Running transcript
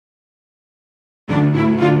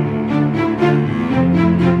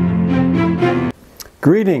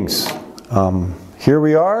Greetings. Here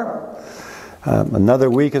we are. Another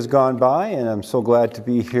week has gone by, and I'm so glad to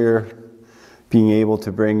be here, being able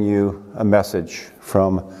to bring you a message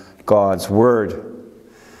from God's Word.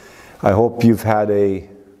 I hope you've had a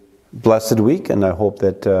blessed week, and I hope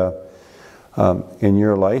that in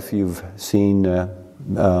your life you've seen the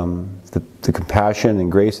compassion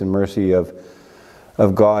and grace and mercy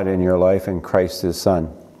of God in your life and Christ His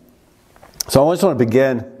Son. So I just want to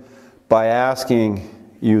begin by asking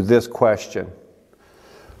you this question.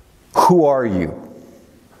 Who are you?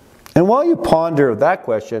 And while you ponder that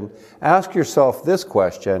question, ask yourself this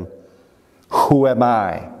question. Who am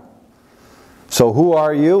I? So who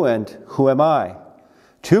are you and who am I?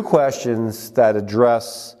 Two questions that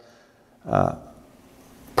address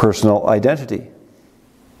personal identity.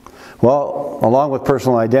 Well, along with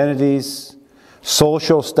personal identities,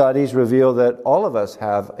 social studies reveal that all of us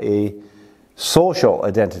have a social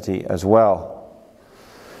identity as well.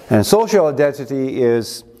 And social identity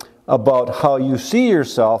is about how you see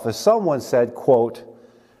yourself, as someone said, quote,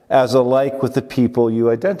 as alike with the people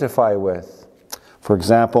you identify with. For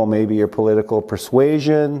example, maybe your political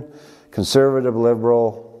persuasion, conservative,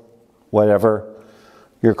 liberal, whatever,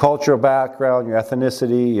 your cultural background, your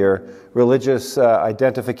ethnicity, your religious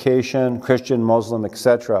identification, Christian, Muslim,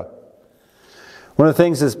 etc. One of the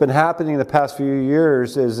things that's been happening in the past few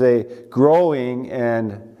years is a growing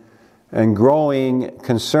growing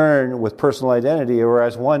concern with personal identity, or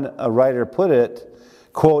as a writer put it,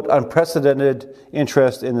 quote, unprecedented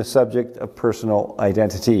interest in the subject of personal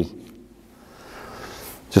identity.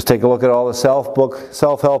 Just take a look at all the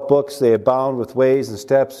self-help books. They abound with ways and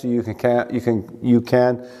steps you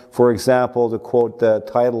can, for example, to quote the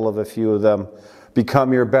title of a few of them,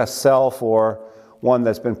 become your best self, or one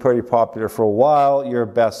that's been pretty popular for a while, Your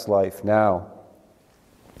Best Life Now.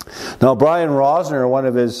 Now, Brian Rosner, in one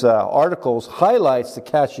of his articles, highlights the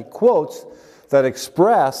catchy quotes that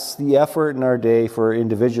express the effort in our day for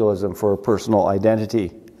individualism, for personal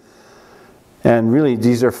identity. And really,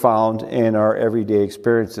 these are found in our everyday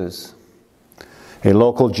experiences. A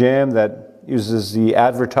local gym that uses the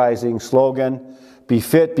advertising slogan, be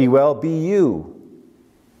fit, be well, be you.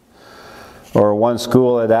 Or one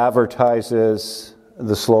school that advertises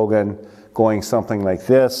the slogan going something like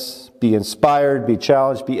this: be inspired, be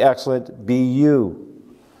challenged, be excellent, be you.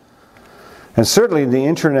 And certainly the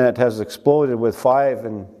internet has exploded with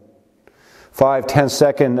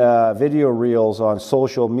 10-second video reels on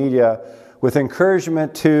social media with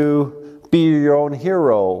encouragement to be your own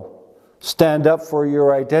hero, stand up for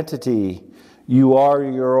your identity, you are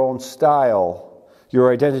your own style,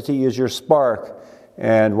 your identity is your spark,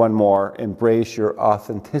 and one more, embrace your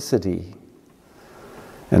authenticity.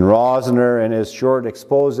 And Rosner, in his short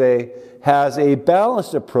expose, has a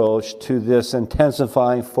balanced approach to this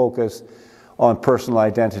intensifying focus on personal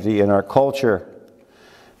identity in our culture.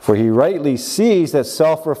 For he rightly sees that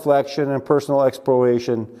self-reflection and personal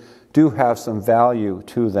exploration do have some value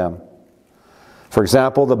to them. For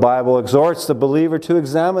example, the Bible exhorts the believer to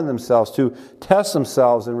examine themselves, to test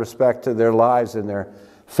themselves in respect to their lives and their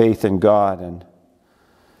faith in God. And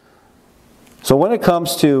so when it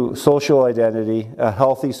comes to social identity, a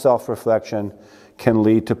healthy self-reflection can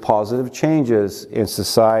lead to positive changes in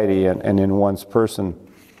society and in one's person.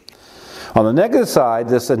 On the negative side,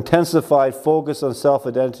 this intensified focus on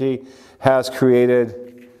self-identity has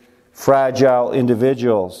created fragile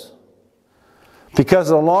individuals.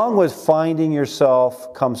 Because along with finding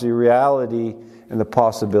yourself comes the reality and the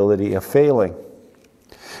possibility of failing.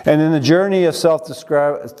 And in the journey of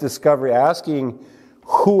self-discovery, asking,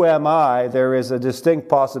 who am I? There is a distinct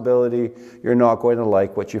possibility you're not going to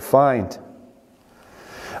like what you find.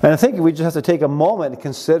 And I think we just have to take a moment and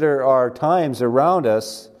consider our times around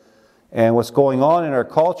us and what's going on in our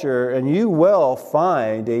culture, and you will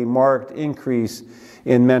find a marked increase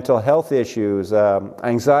in mental health issues.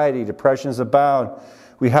 Anxiety, depressions abound.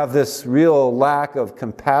 We have this real lack of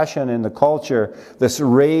compassion in the culture, this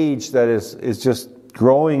rage that is just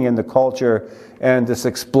growing in the culture, and this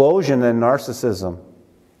explosion in narcissism.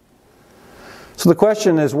 So the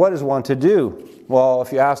question is, what is one to do? Well,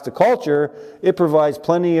 if you ask the culture, it provides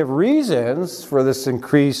plenty of reasons for this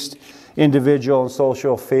increased individual and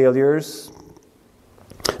social failures,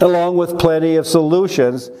 along with plenty of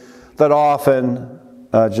solutions that often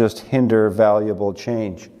just hinder valuable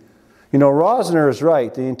change. You know, Rosner is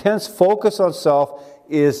right. The intense focus on self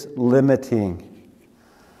is limiting.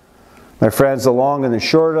 My friends, the long and the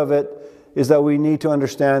short of it is that we need to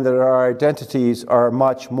understand that our identities are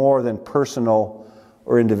much more than personal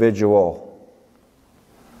or individual.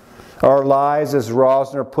 Our lives, as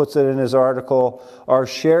Rosner puts it in his article, are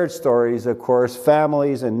shared stories. Of course,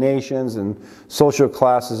 families and nations and social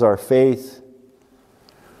classes are faith.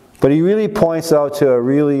 But he really points out to a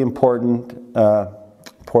really important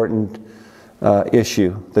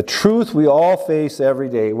issue. The truth we all face every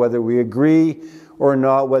day, whether we agree or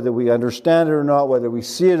not, whether we understand it or not, whether we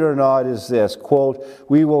see it or not, is this, quote,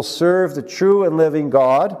 "We will serve the true and living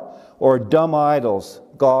God or dumb idols,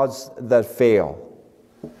 gods that fail."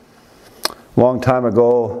 Long time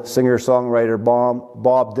ago, singer-songwriter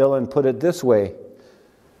Bob Dylan put it this way: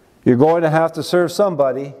 you're going to have to serve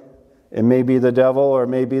somebody. It may be the devil or it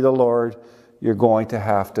may be the Lord. You're going to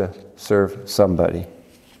have to serve somebody.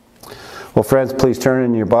 Well, friends, please turn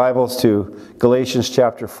in your Bibles to Galatians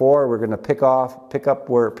chapter 4. We're going to pick up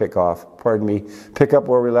where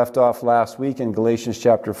we left off last week in Galatians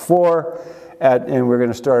chapter 4, and we're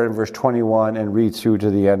going to start in verse 21 and read through to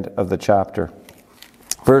the end of the chapter.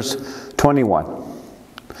 Verse 21.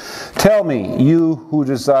 Tell me, you who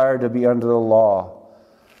desire to be under the law,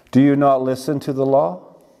 do you not listen to the law?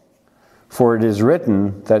 For it is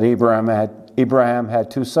written that Abraham had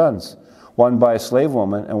two sons, one by a slave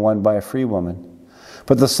woman and one by a free woman.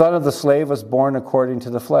 But the son of the slave was born according to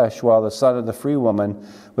the flesh, while the son of the free woman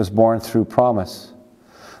was born through promise.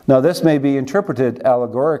 Now this may be interpreted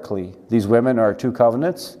allegorically. These women are two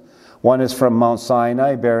covenants. One is from Mount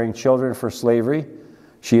Sinai, bearing children for slavery.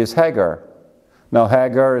 She is Hagar. Now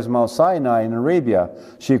Hagar is Mount Sinai in Arabia.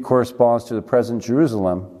 She corresponds to the present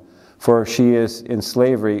Jerusalem, for she is in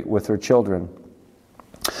slavery with her children.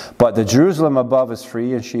 But the Jerusalem above is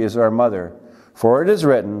free, and she is our mother. For it is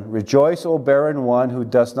written, "Rejoice, O barren one who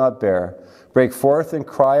does not bear. Break forth and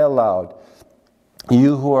cry aloud,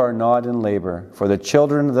 you who are not in labor. For the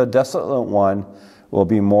children of the desolate one will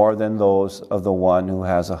be more than those of the one who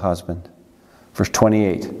has a husband." Verse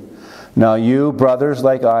 28. Now you, brothers,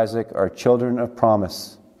 like Isaac, are children of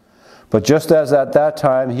promise. But just as at that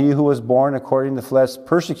time he who was born according to the flesh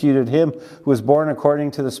persecuted him who was born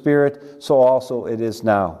according to the Spirit, so also it is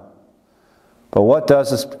now. But what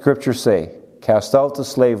does the Scripture say? Cast out the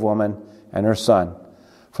slave woman and her son,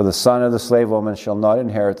 for the son of the slave woman shall not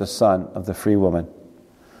inherit the son of the free woman.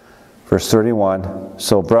 Verse 31.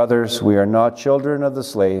 So brothers, we are not children of the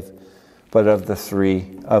slave, but of the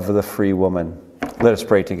free woman. Let us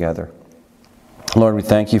pray together. Lord, we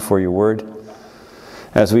thank you for your word.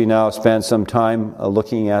 As we now spend some time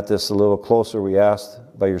looking at this a little closer, we ask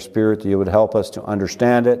by your Spirit that you would help us to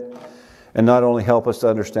understand it, and not only help us to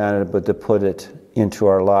understand it, but to put it into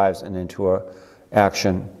our lives and into our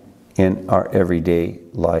action in our everyday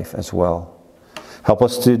life as well. Help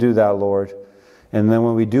us to do that, Lord. And then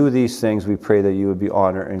when we do these things, we pray that you would be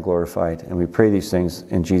honored and glorified. And we pray these things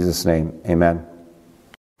in Jesus' name. Amen.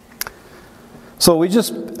 So we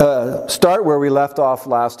just start where we left off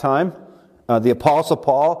last time. The Apostle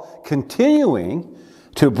Paul continuing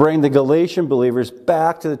to bring the Galatian believers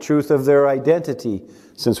back to the truth of their identity,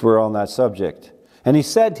 since we're on that subject. And he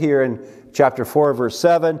said here in chapter 4, verse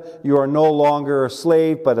 7, you are no longer a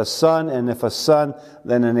slave, but a son, and if a son,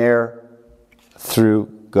 then an heir through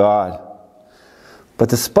God. But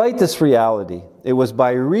despite this reality, it was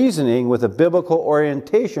by reasoning with a biblical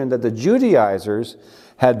orientation that the Judaizers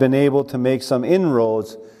had been able to make some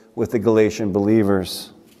inroads with the Galatian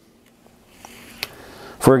believers.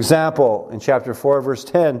 For example, in chapter 4, verse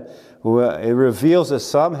 10, it reveals that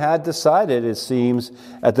some had decided, it seems,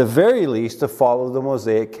 at the very least, to follow the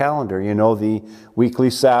Mosaic calendar. You know, the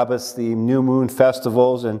weekly Sabbaths, the new moon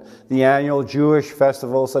festivals, and the annual Jewish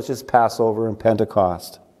festivals such as Passover and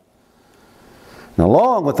Pentecost. And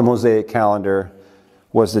along with the Mosaic calendar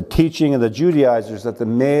was the teaching of the Judaizers that the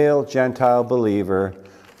male Gentile believer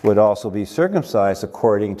would also be circumcised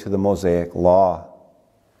according to the Mosaic law.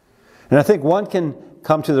 And I think one can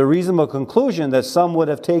come to the reasonable conclusion that some would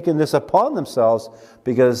have taken this upon themselves,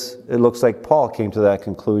 because it looks like Paul came to that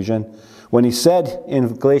conclusion when he said in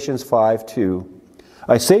Galatians 5:2,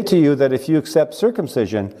 I say to you that if you accept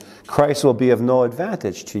circumcision, Christ will be of no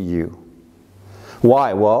advantage to you.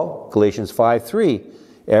 Why? Well, Galatians 5:3,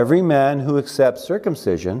 every man who accepts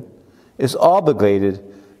circumcision is obligated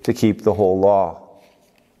to keep the whole law.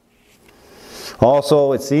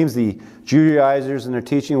 Also, it seems the Judaizers in their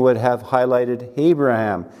teaching would have highlighted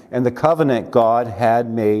Abraham and the covenant God had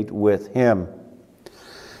made with him.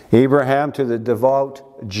 Abraham, to the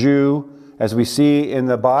devout Jew, as we see in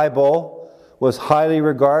the Bible, was highly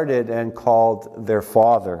regarded and called their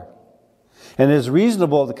father. And it is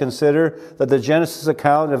reasonable to consider that the Genesis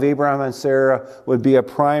account of Abraham and Sarah would be a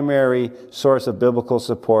primary source of biblical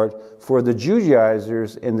support for the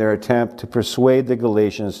Judaizers in their attempt to persuade the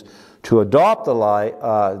Galatians to adopt the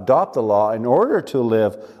law in order to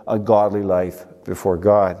live a godly life before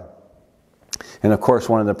God. And of course,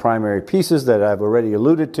 one of the primary pieces that I've already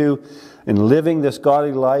alluded to in living this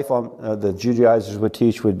godly life, the Judaizers would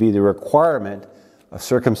teach, would be the requirement of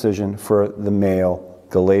circumcision for the male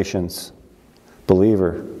Galatians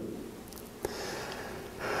believer.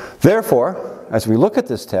 Therefore, as we look at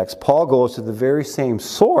this text, Paul goes to the very same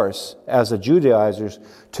source as the Judaizers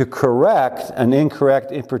to correct an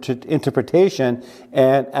incorrect interpretation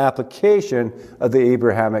and application of the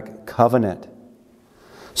Abrahamic covenant.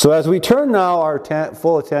 So as we turn now our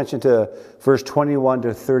full attention to verse 21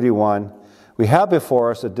 to 31, we have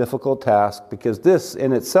before us a difficult task, because this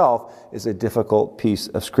in itself is a difficult piece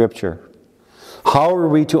of Scripture. How are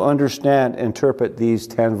we to understand and interpret these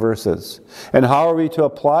 10 verses? And how are we to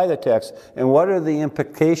apply the text? And what are the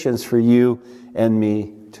implications for you and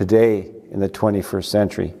me today in the 21st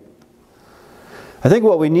century? I think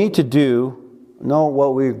what we're going to do,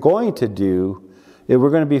 is we're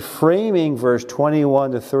going to be framing verse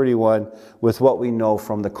 21 to 31 with what we know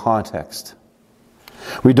from the context.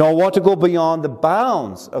 We don't want to go beyond the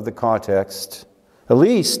bounds of the context, at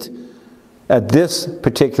least at this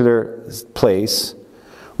particular place,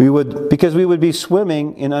 because we would be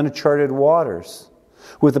swimming in uncharted waters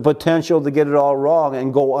with the potential to get it all wrong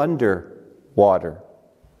and go under water.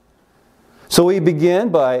 So we begin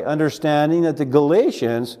by understanding that the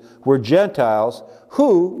Galatians were Gentiles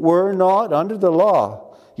who were not under the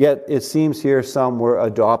law, yet it seems here some were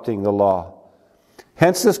adopting the law.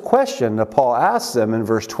 Hence this question that Paul asks them in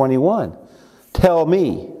verse 21. Tell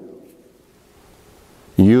me,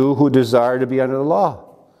 you who desire to be under the law,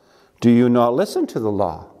 do you not listen to the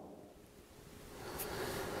law?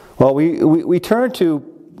 Well, we turn to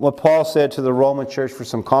what Paul said to the Roman church for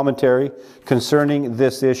some commentary concerning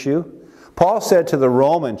this issue. Paul said to the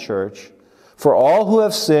Roman church, "For all who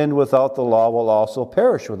have sinned without the law will also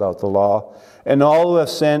perish without the law, and all who have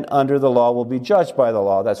sinned under the law will be judged by the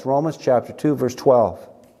law." That's Romans chapter 2, verse 12.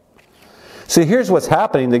 So here's what's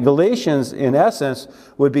happening. The Galatians, in essence,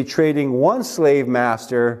 would be trading one slave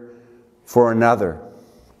master for another.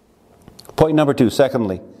 Point number 2,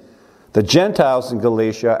 secondly, the Gentiles in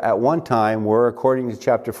Galatia at one time were, according to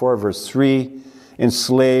chapter 4, verse 3,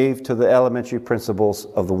 enslaved to the elementary principles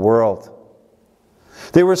of the world.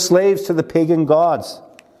 They were slaves to the pagan gods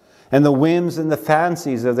and the whims and the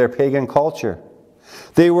fancies of their pagan culture.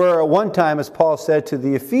 They were at one time, as Paul said to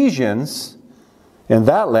the Ephesians in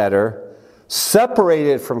that letter,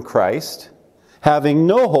 separated from Christ, having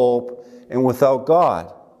no hope and without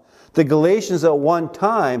God. The Galatians at one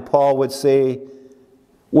time, Paul would say,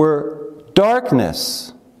 were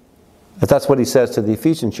darkness. But that's what he says to the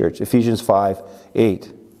Ephesian church, Ephesians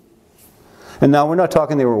 5:8. And now we're not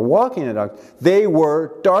talking they were walking in darkness. They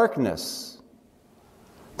were darkness.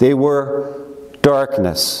 They were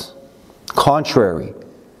darkness, contrary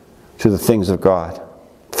to the things of God.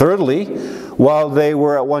 Thirdly, while they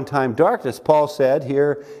were at one time darkness, Paul said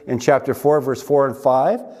here in chapter 4, verse 4 and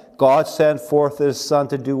 5, God sent forth His Son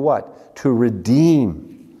to do what? To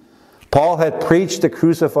redeem. Paul had preached the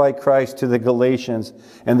crucified Christ to the Galatians,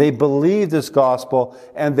 and they believed this gospel,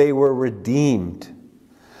 and they were redeemed.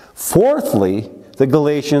 Fourthly, the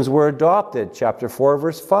Galatians were adopted, chapter 4,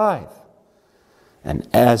 verse 5. And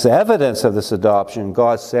as evidence of this adoption,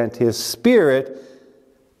 God sent the Spirit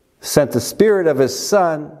of His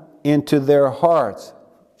Son into their hearts,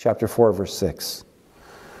 chapter 4, verse 6.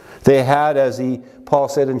 They had, as Paul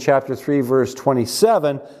said in chapter 3, verse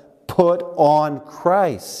 27, put on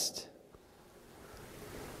Christ.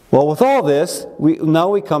 Well, with all this, now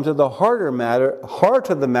we come to the heart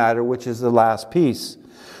of the matter, which is the last piece.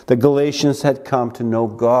 The Galatians had come to know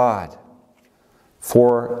God.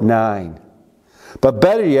 4:9. But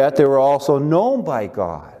better yet, they were also known by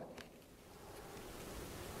God.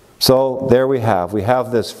 So there we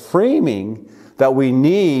have this framing that we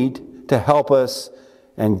need to help us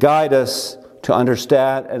and guide us to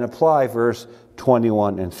understand and apply verse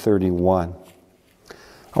 21 and 31.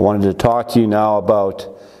 I wanted to talk to you now about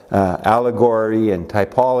allegory and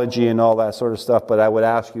typology and all that sort of stuff, but I would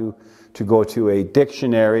ask you to go to a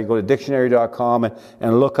dictionary, go to dictionary.com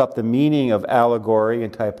and look up the meaning of allegory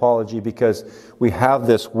and typology, because we have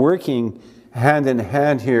this working hand in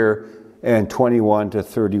hand here in 21 to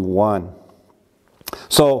 31.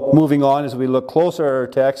 So moving on, as we look closer at our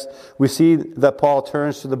text, we see that Paul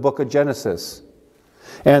turns to the book of Genesis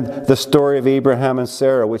and the story of Abraham and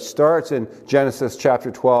Sarah, which starts in Genesis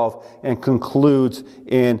chapter 12 and concludes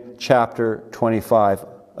in chapter 25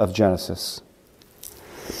 of Genesis.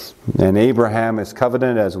 And Abraham is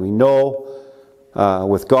covenant, as we know,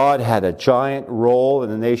 with God had a giant role in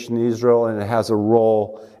the nation of Israel, and it has a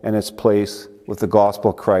role and its place with the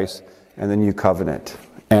gospel of Christ and the new covenant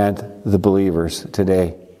and the believers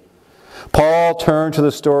today. Paul turned to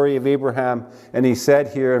the story of Abraham, and he said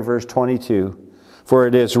here in verse 22, "For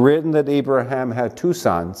it is written that Abraham had two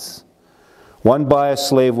sons, one by a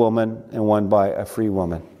slave woman and one by a free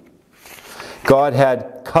woman." God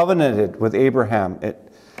had covenanted with Abraham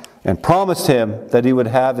and promised him that he would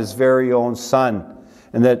have his very own son,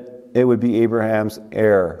 and that it would be Abraham's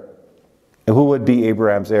heir. And who would be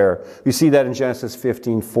Abraham's heir? We see that in Genesis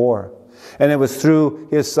 15:4. And it was through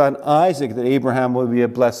his son Isaac that Abraham would be a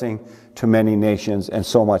blessing to many nations, and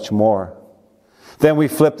so much more. Then we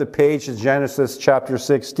flip the page to Genesis chapter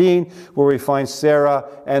 16, where we find Sarah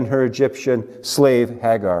and her Egyptian slave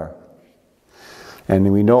Hagar.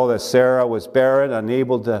 And we know that Sarah was barren,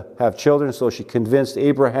 unable to have children, so she convinced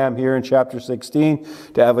Abraham here in chapter 16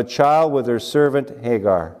 to have a child with her servant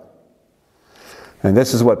Hagar. And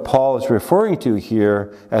this is what Paul is referring to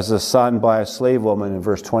here as a son by a slave woman in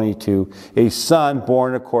verse 22, a son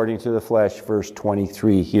born according to the flesh, verse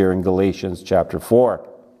 23 here in Galatians chapter 4.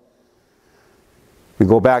 We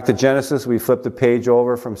go back to Genesis, we flip the page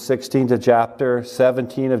over from 16 to chapter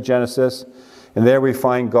 17 of Genesis, and there we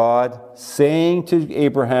find God saying to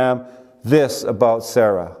Abraham this about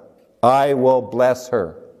Sarah: "I will bless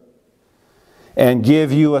her and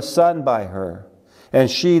give you a son by her. And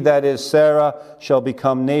she, that is Sarah, shall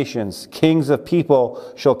become nations. Kings of people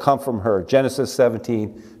shall come from her." Genesis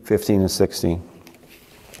 17, 15, and 16.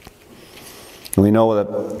 And we know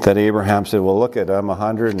that Abraham said, "Well, look, I'm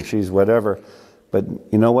 100 and she's whatever." But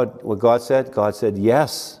you know what God said? God said,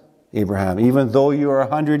 "Yes, Abraham, even though you are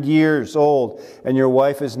 100 years old and your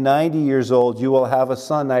wife is 90 years old, you will have a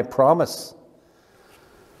son, I promise."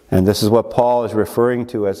 And this is what Paul is referring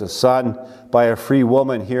to as a son by a free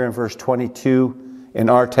woman here in verse 22 in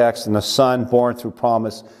our text, and a son born through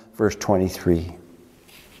promise, verse 23.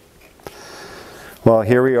 Well,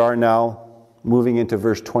 here we are now moving into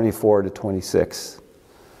verse 24 to 26.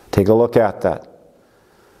 Take a look at that.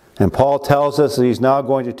 And Paul tells us that he's now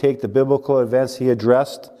going to take the biblical events he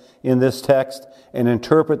addressed in this text and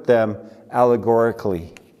interpret them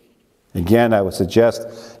allegorically. Again, I would suggest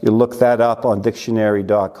you look that up on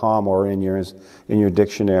dictionary.com or in your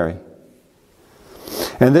dictionary.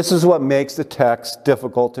 And this is what makes the text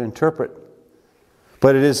difficult to interpret.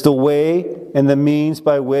 But it is the way and the means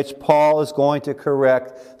by which Paul is going to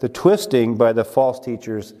correct the twisting by the false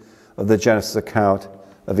teachers of the Genesis account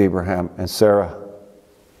of Abraham and Sarah.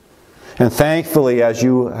 And thankfully, as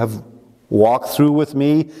you have walked through with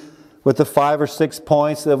me with the 5 or 6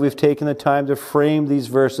 points that we've taken the time to frame these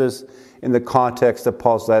verses in the context of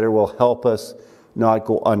Paul's letter, will help us not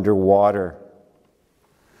go underwater.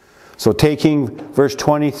 So taking verse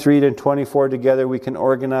 23 to 24 together, we can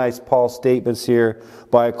organize Paul's statements here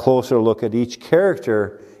by a closer look at each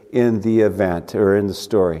character in the event or in the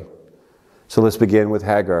story. So let's begin with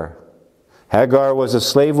Hagar. Hagar was a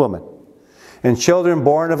slave woman, and children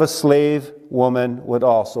born of a slave woman would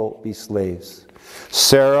also be slaves.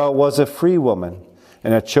 Sarah was a free woman,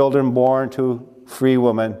 and children born to free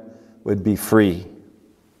woman would be free.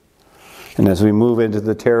 And as we move into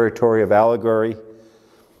the territory of allegory,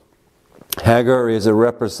 Hagar is a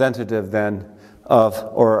representative then of,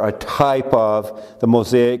 or a type of, the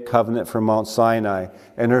Mosaic covenant from Mount Sinai.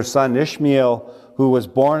 And her son Ishmael, who was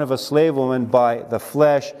born of a slave woman by the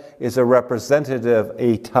flesh, is a representative,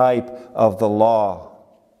 a type of the law.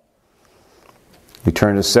 We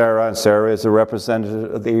turn to Sarah, and Sarah is a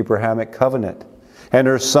representative of the Abrahamic covenant. And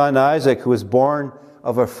her son Isaac, who was born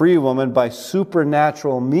of a free woman by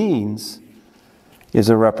supernatural means, is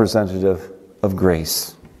a representative of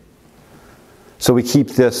grace. So we keep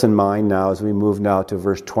this in mind now as we move now to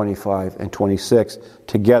verse 25 and 26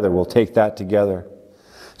 together. We'll take that together.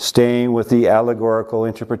 Staying with the allegorical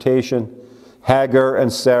interpretation, Hagar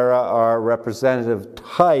and Sarah are representative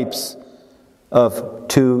types of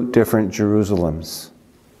two different Jerusalems.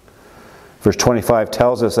 Verse 25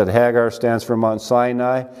 tells us that Hagar stands for Mount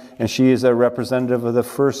Sinai, and she is a representative of the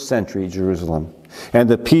first century Jerusalem. And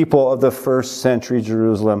the people of the first century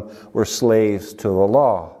Jerusalem were slaves to the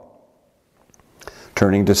law.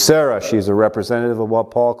 Turning to Sarah, she is a representative of what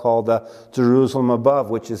Paul called the Jerusalem above,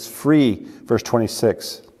 which is free. Verse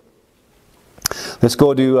 26. Let's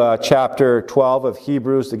go to chapter 12 of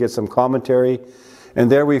Hebrews to get some commentary. And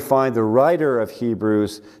there we find the writer of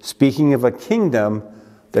Hebrews speaking of a kingdom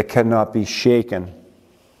that cannot be shaken.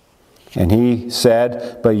 And he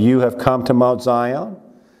said, "But you have come to Mount Zion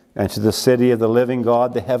and to the city of the living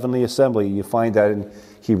God, the heavenly assembly." You find that in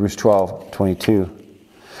Hebrews 12:22.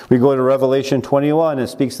 We go to Revelation 21, and it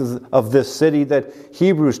speaks of this city that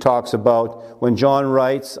Hebrews talks about when John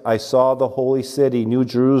writes, I saw the holy city, New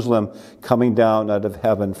Jerusalem, coming down out of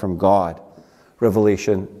heaven from God.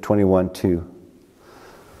 Revelation 21:2.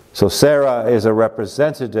 So Sarah is a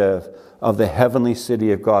representative of the heavenly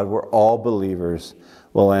city of God where all believers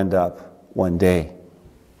will end up one day.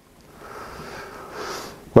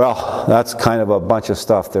 Well, that's kind of a bunch of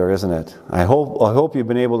stuff there, isn't it? I hope you've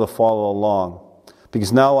been able to follow along.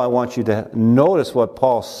 Because now I want you to notice what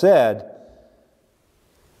Paul said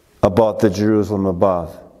about the Jerusalem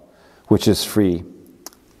above, which is free.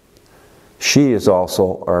 She is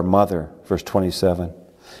also our mother, verse 27.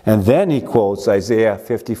 And then he quotes Isaiah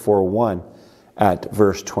 54:1 at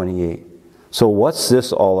verse 28. So what's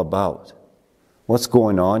this all about? What's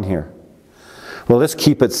going on here? Well, let's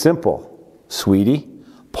keep it simple, sweetie.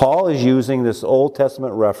 Paul is using this Old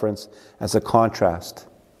Testament reference as a contrast.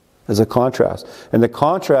 And the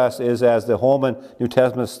contrast is, as the Holman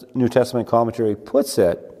New Testament commentary puts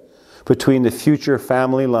it, between the future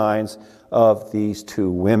family lines of these two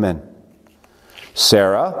women.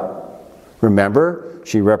 Sarah, remember,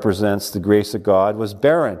 she represents the grace of God, was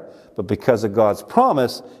barren, but because of God's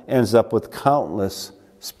promise, ends up with countless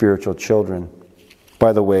spiritual children.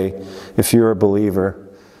 By the way, if you're a believer,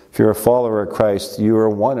 if you're a follower of Christ, you are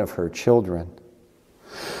one of her children.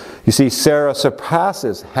 You see, Sarah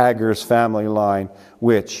surpasses Hagar's family line,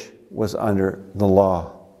 which was under the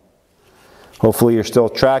law. Hopefully you're still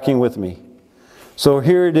tracking with me. So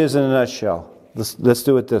here it is in a nutshell. Let's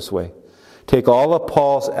do it this way. Take all of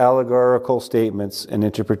Paul's allegorical statements and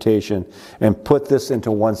interpretation and put this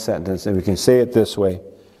into one sentence, and we can say it this way.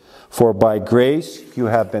 For by grace you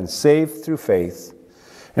have been saved through faith,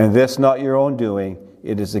 and this not your own doing,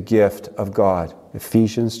 it is a gift of God.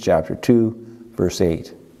 Ephesians chapter 2, verse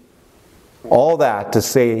 8. All that to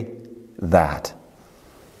say that.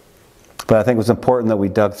 But I think it was important that we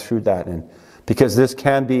dug through that, and because this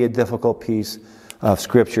can be a difficult piece of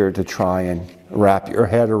Scripture to try and wrap your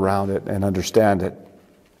head around it and understand it.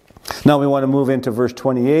 Now we want to move into verse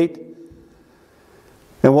 28.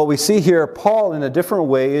 And what we see here, Paul in a different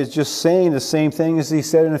way is just saying the same thing as he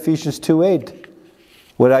said in Ephesians 2:8.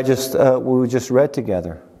 What we just read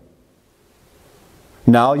together.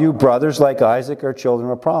 Now you brothers like Isaac are children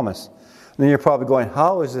of promise. And then you're probably going,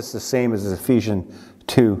 how is this the same as Ephesians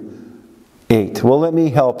 2:8? Well, let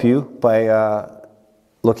me help you by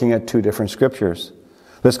looking at two different scriptures.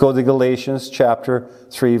 Let's go to Galatians chapter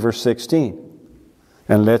 3, verse 16.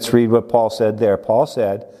 And let's read what Paul said there. Paul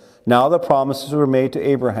said, now the promises were made to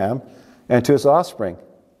Abraham and to his offspring.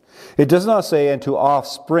 It does not say, and to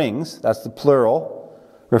offsprings, that's the plural,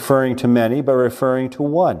 referring to many, but referring to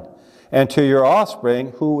one. And to your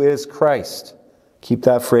offspring, who is Christ. Keep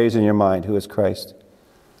that phrase in your mind, who is Christ.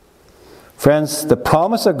 Friends, the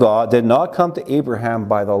promise of God did not come to Abraham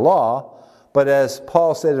by the law, but as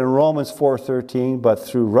Paul said in Romans 4:13, but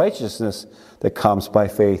through righteousness that comes by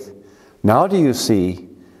faith. Now do you see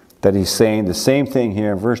that he's saying the same thing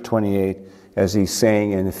here in verse 28 as he's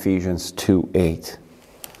saying in Ephesians 2:8.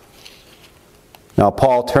 Now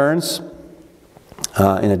Paul turns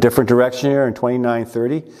in a different direction here in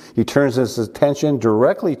 29:30. He turns his attention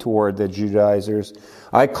directly toward the Judaizers.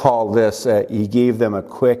 I call this, he gave them a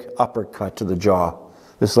quick uppercut to the jaw.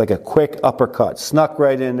 This is like a quick uppercut. Snuck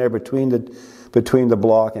right in there between the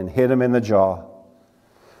block and hit him in the jaw.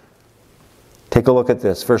 Take a look at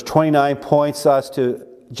this. Verse 29 points us to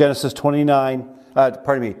Genesis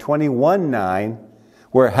 21:9,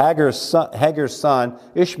 where Hagar's son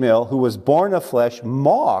Ishmael, who was born of flesh,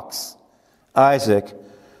 mocks Isaac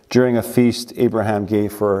during a feast Abraham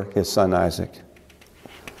gave for his son Isaac.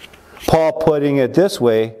 Paul, putting it this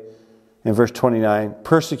way in verse 29,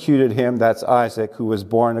 persecuted him, that's Isaac, who was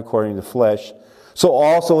born according to flesh. So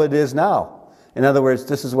also it is now. In other words,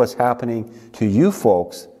 this is what's happening to you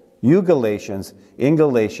folks, you Galatians, in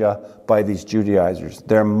Galatia by these Judaizers.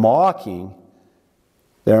 They're mocking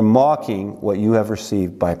what you have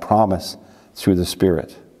received by promise through the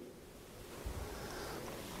Spirit.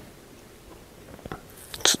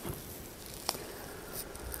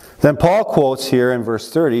 Then Paul quotes here in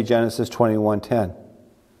verse 30, Genesis 21:10.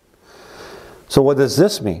 So what does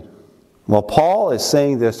this mean? Well, Paul is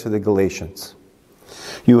saying this to the Galatians.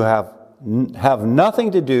 You have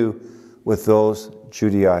nothing to do with those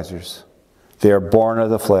Judaizers. They are born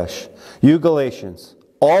of the flesh. You Galatians,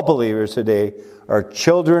 all believers today, are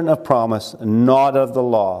children of promise, not of the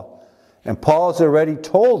law. And Paul has already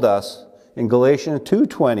told us in Galatians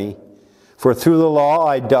 2:20, for through the law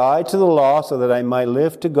I died to the law so that I might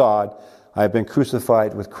live to God. I have been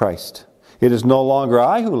crucified with Christ. It is no longer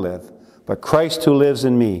I who live, but Christ who lives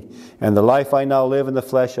in me. And the life I now live in the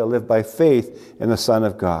flesh, I live by faith in the Son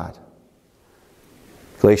of God.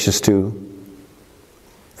 Galatians 2,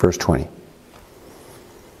 verse 20.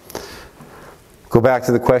 Go back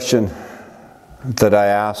to the question that I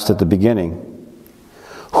asked at the beginning.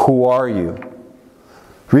 Who are you?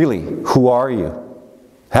 Really, who are you?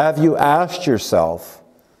 Have you asked yourself,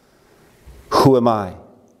 who am I?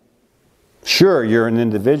 Sure, you're an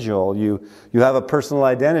individual. You have a personal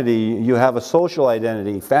identity. You have a social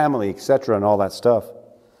identity, family, etc., and all that stuff.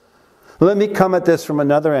 Let me come at this from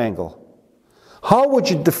another angle. How would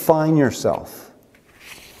you define yourself?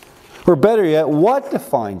 Or better yet, what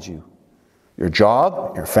defines you? Your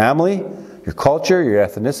job, your family, your culture, your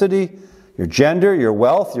ethnicity, your gender, your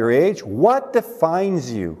wealth, your age. What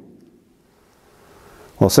defines you?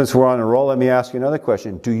 Well, since we're on a roll, let me ask you another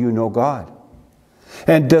question. Do you know God?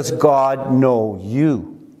 And does God know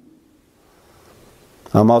you?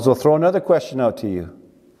 I might as well throw another question out to you.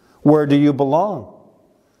 Where do you belong?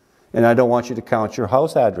 And I don't want you to count your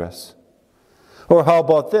house address. Or how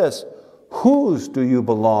about this? Whose do you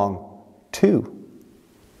belong to?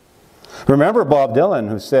 Remember Bob Dylan,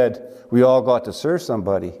 who said, we all got to serve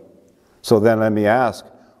somebody. So then let me ask,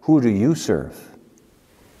 who do you serve?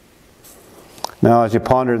 Now, as you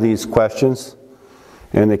ponder these questions,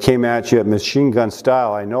 and they came at you at machine gun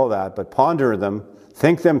style, I know that, but ponder them,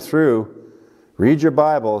 think them through, read your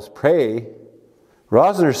Bibles, pray.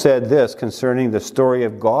 Rosner said this concerning the story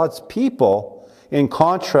of God's people in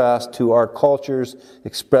contrast to our culture's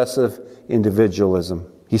expressive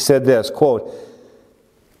individualism. He said this, quote,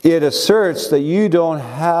 "It asserts that you don't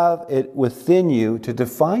have it within you to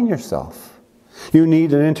define yourself. You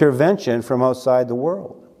need an intervention from outside the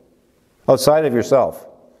world. Outside of yourself.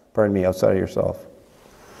 Outside of yourself."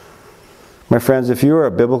 My friends, if you are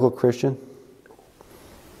a biblical Christian,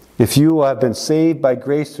 if you have been saved by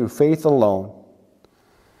grace through faith alone,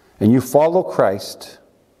 and you follow Christ,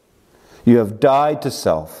 you have died to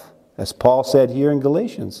self. As Paul said here in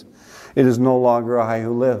Galatians, it is no longer I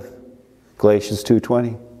who live. Galatians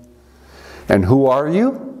 2:20. And who are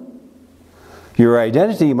you? Your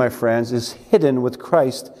identity, my friends, is hidden with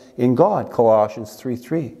Christ in God. Colossians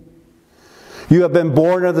 3:3. You have been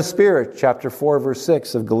born of the Spirit. Chapter 4, verse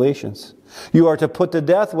 6 of Galatians. You are to put to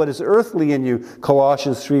death what is earthly in you.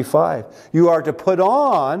 Colossians 3:5. You are to put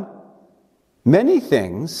on many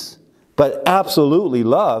things, but absolutely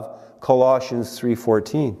love. Colossians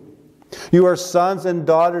 3:14. You are sons and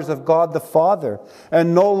daughters of God the Father,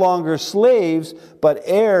 and no longer slaves, but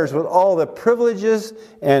heirs with all the privileges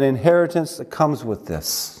and inheritance that comes with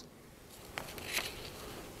this.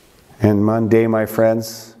 And one day, my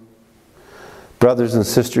friends, brothers and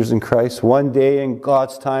sisters in Christ, one day in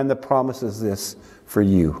God's time, the promise is this for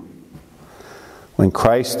you. When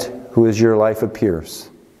Christ, who is your life, appears,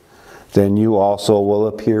 then you also will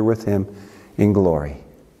appear with Him in glory.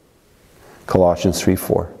 Colossians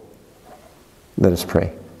 3:4. Let us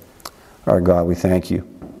pray. Our God, we thank you.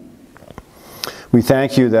 We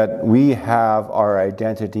thank you that we have our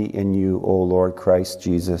identity in you, O Lord Christ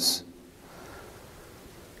Jesus.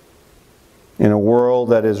 In a world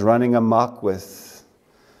that is running amok with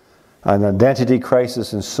an identity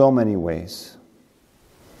crisis in so many ways,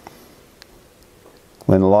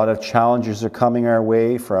 when a lot of challenges are coming our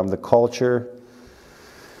way from the culture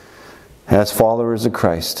as followers of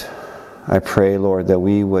Christ, I pray, Lord, that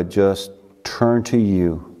we would just turn to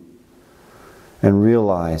you and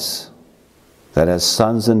realize that as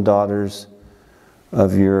sons and daughters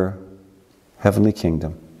of your heavenly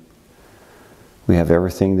kingdom, we have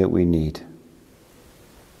everything that we need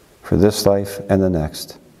for this life and the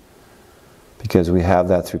next, because we have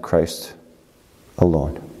that through Christ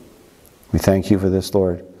alone. We thank you for this,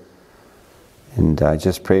 Lord. And I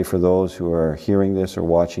just pray for those who are hearing this or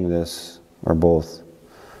watching this, or both.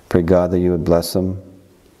 Pray, God, that you would bless them,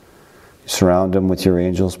 surround them with your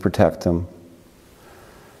angels, protect them,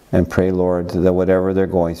 and pray, Lord, that whatever they're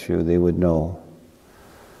going through, they would know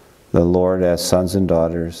the Lord, as sons and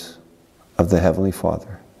daughters of the Heavenly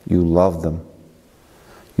Father, you love them.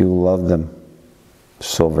 You love them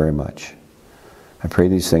so very much. I pray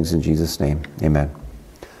these things in Jesus' name. Amen.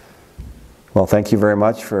 Well, thank you very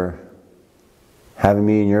much for having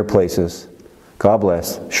me in your places. God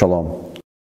bless. Shalom.